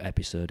the new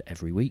episode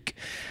every week.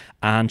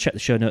 And check the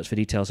show notes for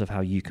details of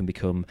how you can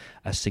become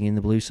a Singing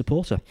the Blues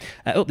supporter.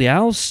 Up the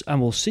Owls, and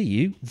we'll see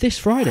you this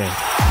Friday.